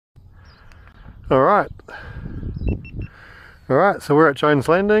Alright. Alright, so we're at Jones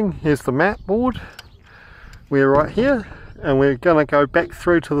Landing. Here's the map board. We're right here, and we're going to go back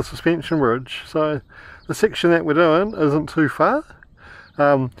through to the suspension bridge. So the section that we're doing isn't too far.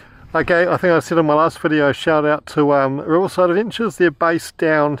 Okay, I think I said in my last video, shout out to Riverside Adventures. They're based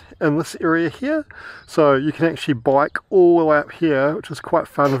down in this area here, so you can actually bike all the way up here, which is quite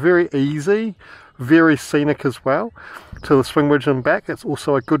fun, very easy, very scenic as well, to the swing bridge and back. It's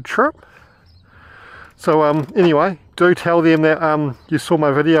also a good trip. So anyway, do tell them that you saw my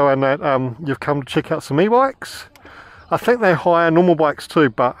video and that you've come to check out some e-bikes. I think they hire normal bikes too,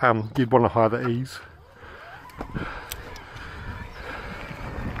 but you'd want to hire the E's.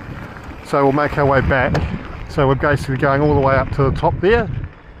 So we'll make our way back. So we're basically going all the way up to the top there.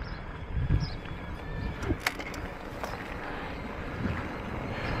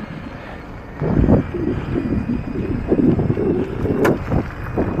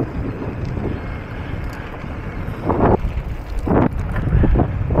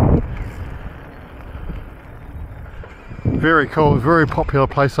 Very cool, very popular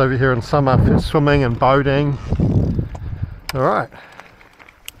place over here in summer for swimming and boating. Alright.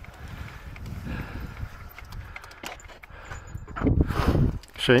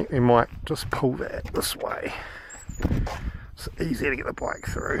 Actually, we might just pull that this way. It's easier to get the bike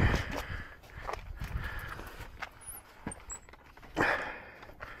through.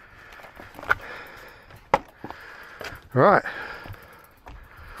 Alright.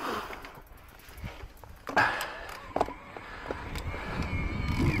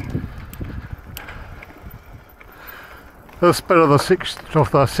 This bit of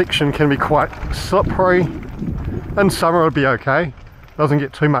the section can be quite slippery. In summer it'll be okay. Doesn't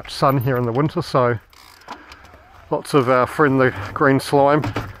get too much sun here in the winter, so lots of friendly green slime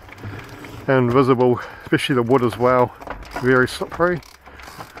and visible, especially the wood as well. Very slippery.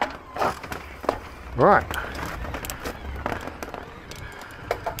 Right.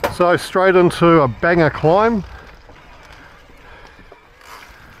 So straight into a banger climb.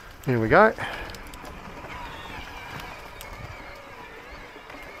 Here we go.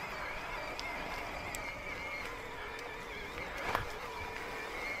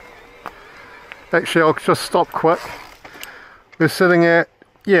 Actually, I'll just stop quick. We're sitting at,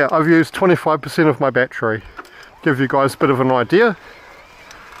 yeah, I've used 25% of my battery. Give you guys a bit of an idea.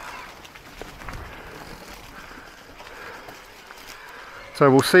 So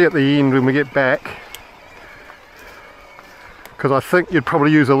we'll see at the end when we get back, because I think you'd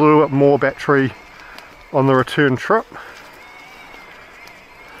probably use a little bit more battery on the return trip.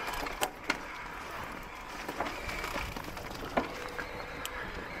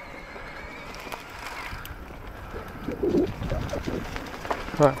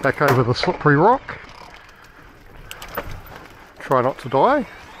 Right, back over the slippery rock. Try not to die.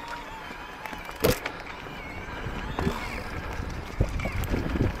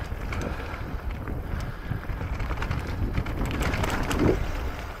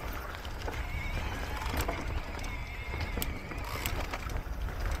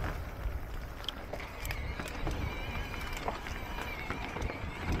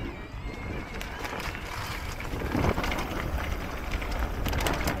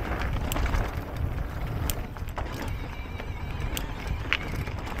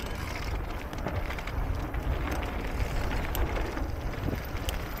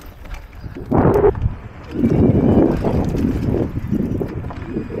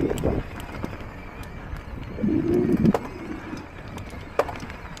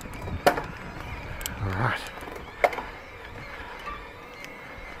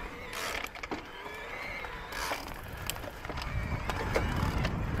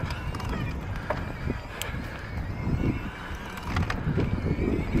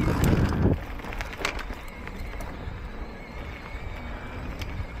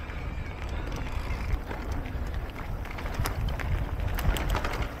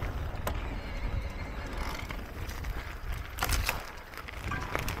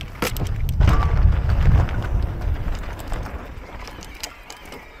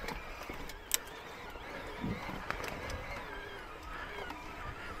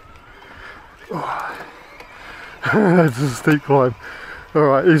 It's a steep climb.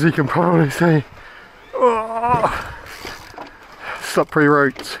 Alright, as you can probably see, oh, slippery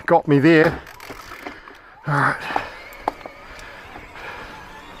roots got me there. Alright.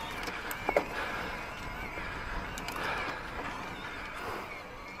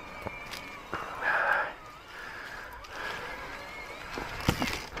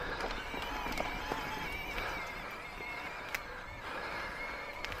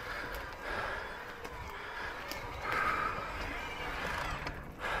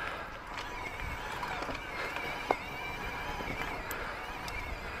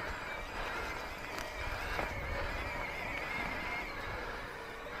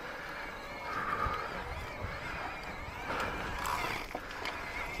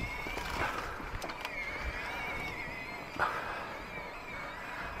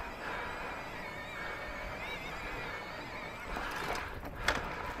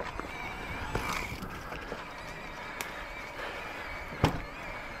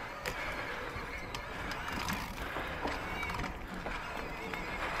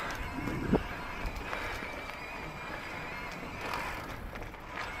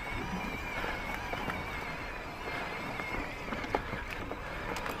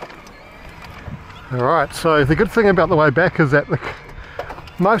 Alright, so the good thing about the way back is that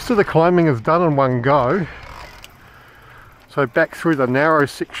most of the climbing is done in one go. So back through the narrow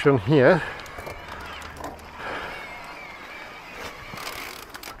section here,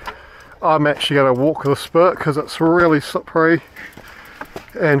 I'm actually going to walk this bit because it's really slippery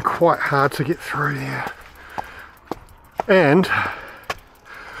and quite hard to get through there. And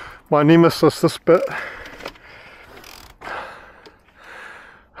my nemesis, this bit,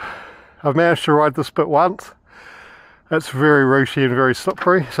 I've managed to ride this bit once. It's very rooty and very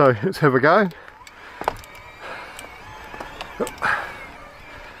slippery, so let's have a go.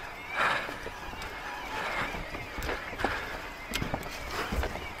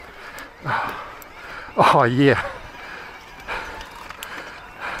 Oh yeah,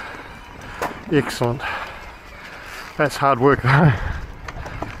 excellent. That's hard work though.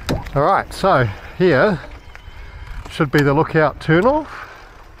 Alright, so here should be the lookout turn off.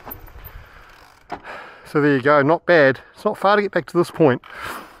 So there you go, not bad. It's not far to get back to this point.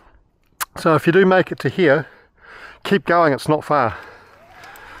 So if you do make it to here, keep going, it's not far.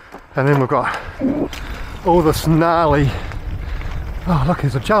 And then we've got all this gnarly, oh look,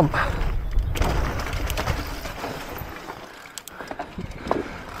 there's a jump.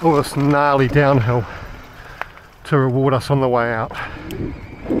 All this gnarly downhill to reward us on the way out.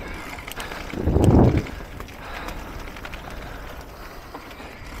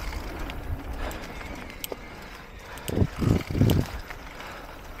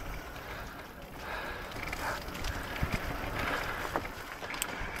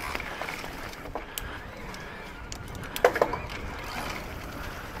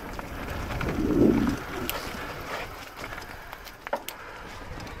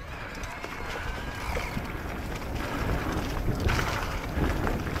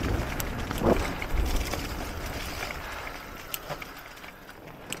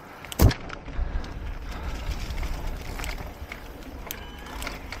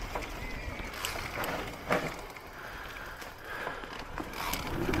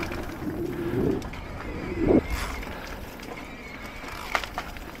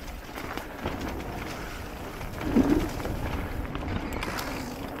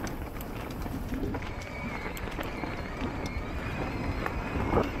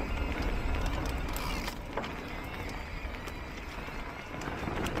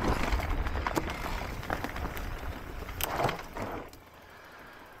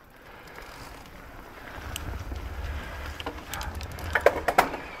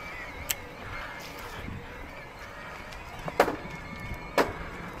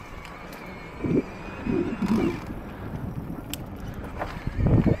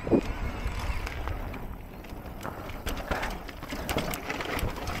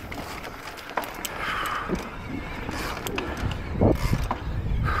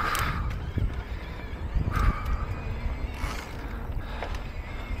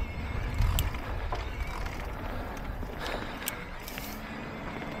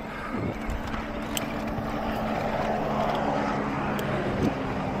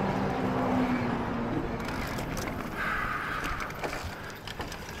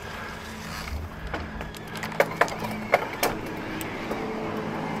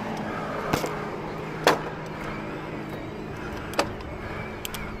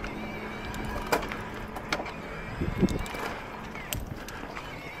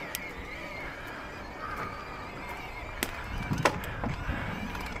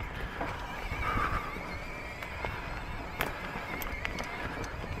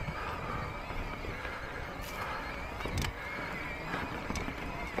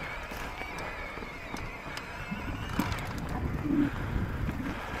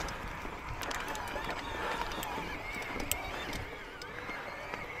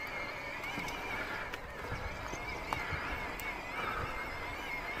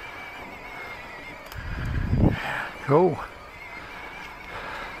 Cool.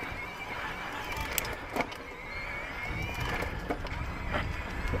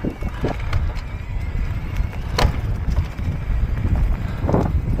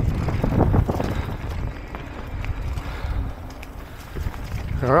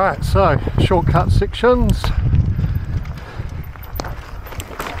 Alright, so shortcut sections.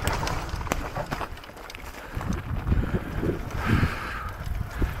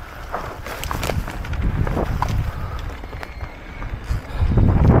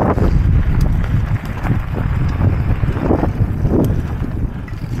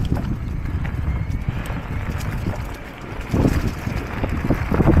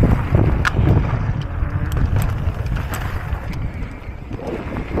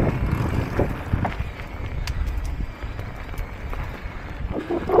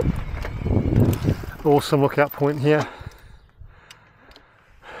 Awesome lookout point here.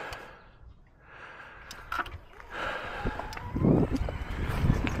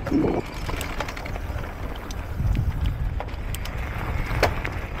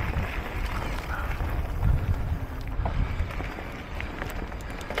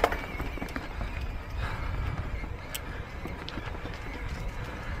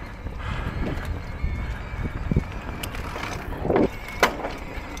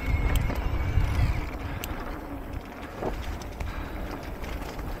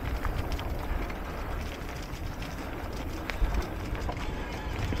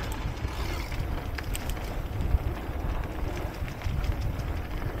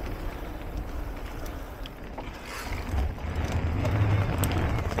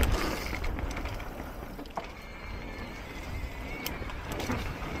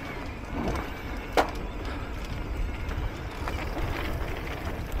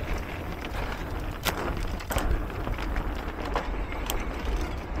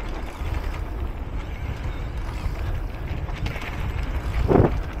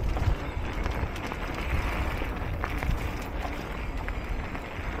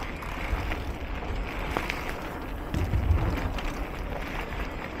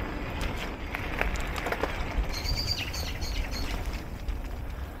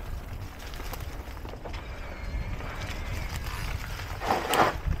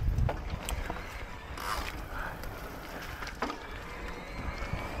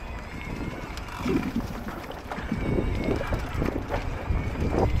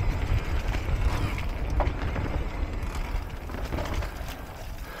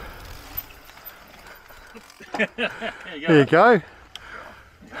 There you go.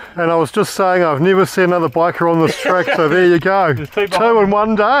 And I was just saying I've never seen another biker on this track, so there you go. Two in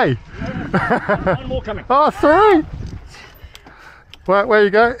one day. One more coming. Oh, three! Where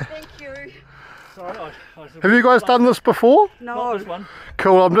you go? Thank you. Sorry, Have you guys done this before? No. Not this one.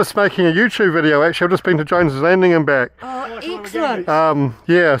 Cool, I'm just making a YouTube video actually. I've just been to Jones's Landing and back. Oh, excellent.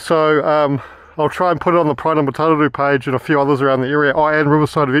 Yeah, so I'll try and put it on the Pride and Potato page and a few others around the area. Oh, and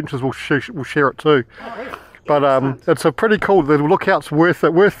Riverside Adventures will share it too. Oh, really? But it's a pretty cool, the lookout's worth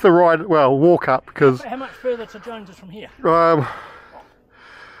it, worth the ride, well, walk up, because... How much further to Jones's from here? Yeah,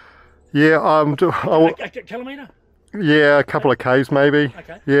 A kilometre? yeah, a couple of Ks maybe.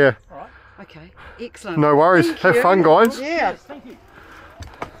 Okay. Yeah. All right. Okay, excellent. No worries. Thank Have you. fun, guys. Yeah. Yes, thank you.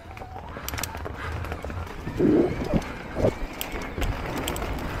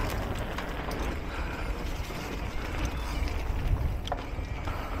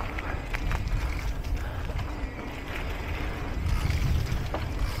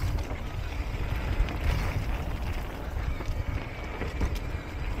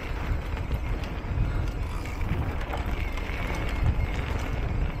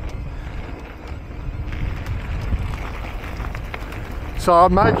 So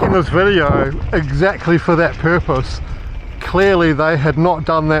I'm making this video exactly for that purpose. Clearly they had not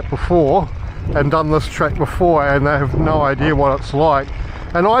done that before and done this track before, and they have no idea what it's like.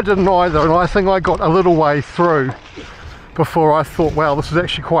 And I didn't either, and I think I got a little way through before I thought, wow, this is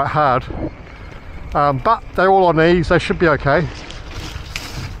actually quite hard. But they're all on ease, they should be okay.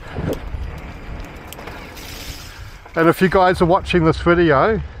 And if you guys are watching this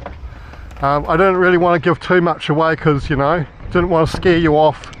video, I don't really want to give too much away because, you know, didn't want to scare you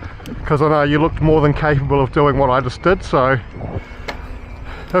off, because I know you looked more than capable of doing what I just did. So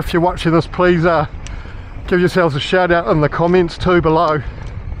if you're watching this, please give yourselves a shout out in the comments too below.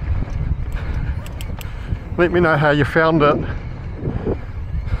 Let me know how you found it.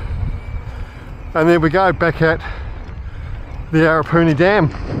 And there we go, back at the Arapuni Dam.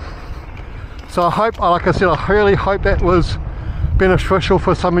 So I hope, like I said, I really hope that was beneficial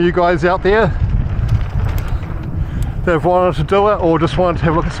for some of you guys out there that have wanted to do it or just wanted to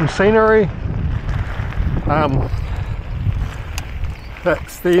have a look at some scenery.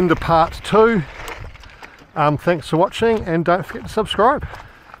 That's the end of part 2. Thanks for watching, and don't forget to subscribe.